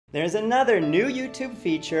There's another new YouTube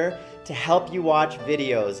feature to help you watch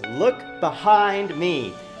videos. Look behind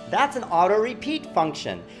me. That's an auto-repeat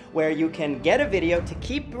function where you can get a video to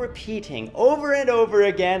keep repeating over and over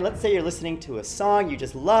again. Let's say you're listening to a song you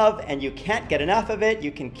just love and you can't get enough of it.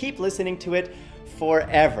 You can keep listening to it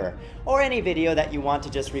forever. Or any video that you want to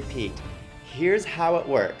just repeat. Here's how it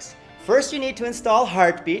works. First, you need to install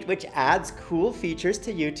Heartbeat, which adds cool features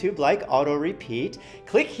to YouTube like auto-repeat.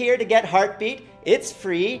 Click here to get Heartbeat. It's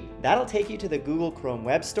free. That'll take you to the Google Chrome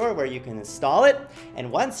Web Store where you can install it.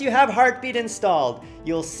 And once you have Heartbeat installed,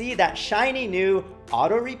 you'll see that shiny new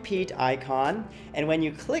auto-repeat icon. And when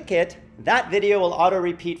you click it, that video will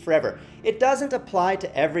auto-repeat forever. It doesn't apply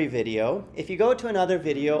to every video. If you go to another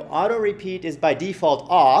video, auto-repeat is by default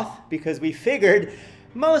off because we figured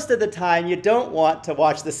most of the time you don't want to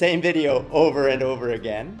watch the same video over and over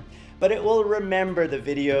again, but it will remember the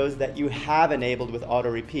videos that you have enabled with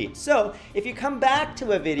auto-repeat. So if you come back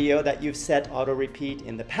to a video that you've set auto-repeat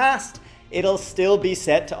in the past, it'll still be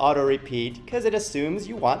set to auto-repeat because it assumes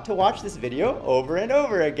you want to watch this video over and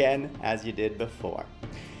over again as you did before.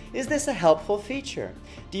 Is this a helpful feature?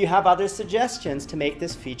 Do you have other suggestions to make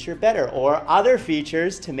this feature better or other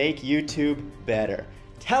features to make YouTube better?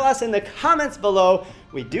 Tell us in the comments below.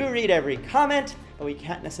 We do read every comment, but we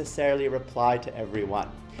can't necessarily reply to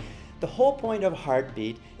everyone. The whole point of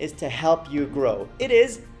Heartbeat is to help you grow. It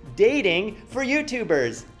is dating for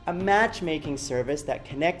YouTubers, a matchmaking service that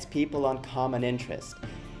connects people on common interest.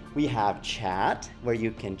 We have chat, where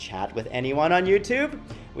you can chat with anyone on YouTube.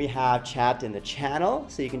 We have chat in the channel,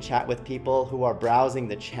 so you can chat with people who are browsing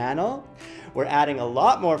the channel. We're adding a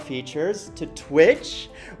lot more features to Twitch,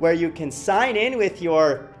 where you can sign in with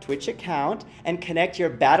your Twitch account and connect your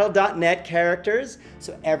Battle.net characters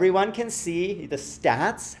so everyone can see the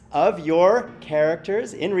stats of your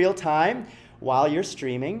characters in real time while you're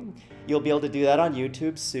streaming. You'll be able to do that on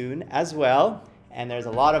YouTube soon as well. And there's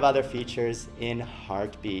a lot of other features in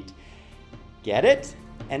Heartbeat. Get it?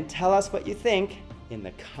 And tell us what you think in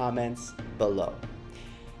the comments below.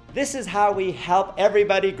 This is how we help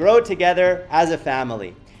everybody grow together as a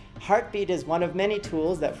family. Heartbeat is one of many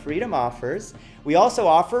tools that Freedom offers. We also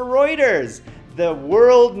offer Reuters, the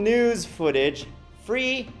world news footage,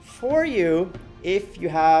 free for you if you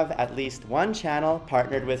have at least one channel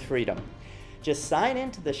partnered with Freedom. Just sign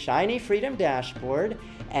into the shiny Freedom dashboard,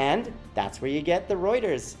 and that's where you get the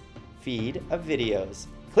Reuters feed of videos.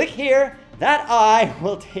 Click here, that eye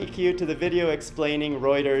will take you to the video explaining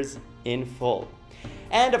Reuters in full.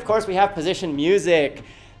 And of course we have Position Music,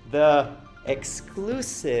 the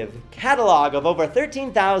exclusive catalog of over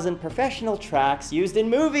 13,000 professional tracks used in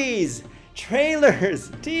movies, trailers,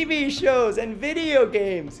 TV shows, and video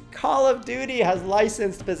games. Call of Duty has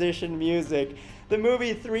licensed Position Music. The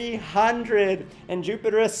movie 300 and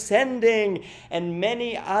Jupiter Ascending and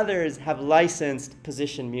many others have licensed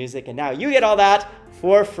Position Music, and now you get all that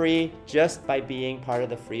for free just by being part of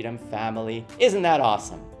the Freedom family. Isn't that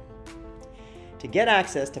awesome? To get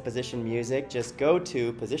access to Position Music, just go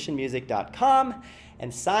to positionmusic.com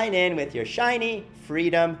and sign in with your shiny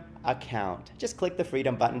Freedom account. Just click the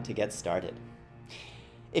Freedom button to get started.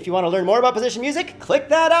 If you want to learn more about Position Music, click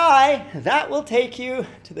that eye. That will take you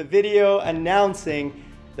to the video announcing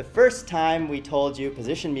the first time we told you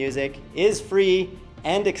Position Music is free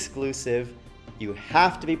and exclusive. You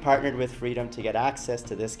have to be partnered with Freedom to get access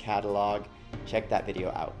to this catalog. Check that video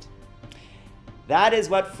out. That is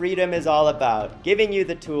what Freedom is all about, giving you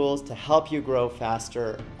the tools to help you grow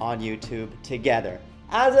faster on YouTube together.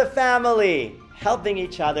 As a family, helping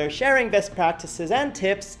each other, sharing best practices and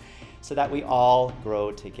tips so that we all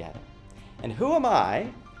grow together. And who am I?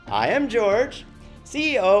 I am George,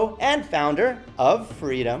 CEO and founder of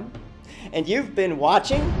Freedom. And you've been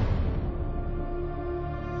watching.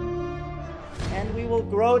 And we will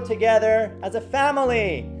grow together as a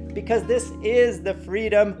family because this is the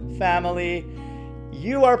Freedom family.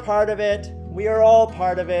 You are part of it, we are all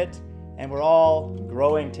part of it, and we're all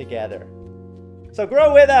growing together. So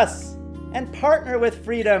grow with us and partner with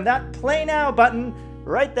Freedom. That Play Now button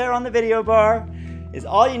right there on the video bar is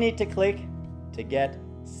all you need to click to get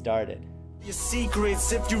started. Your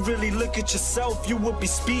secrets, if you really look at yourself, you would be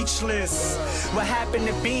speechless. What happened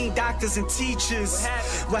to being doctors and teachers?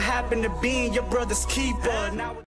 What happened to being your brother's keeper? Now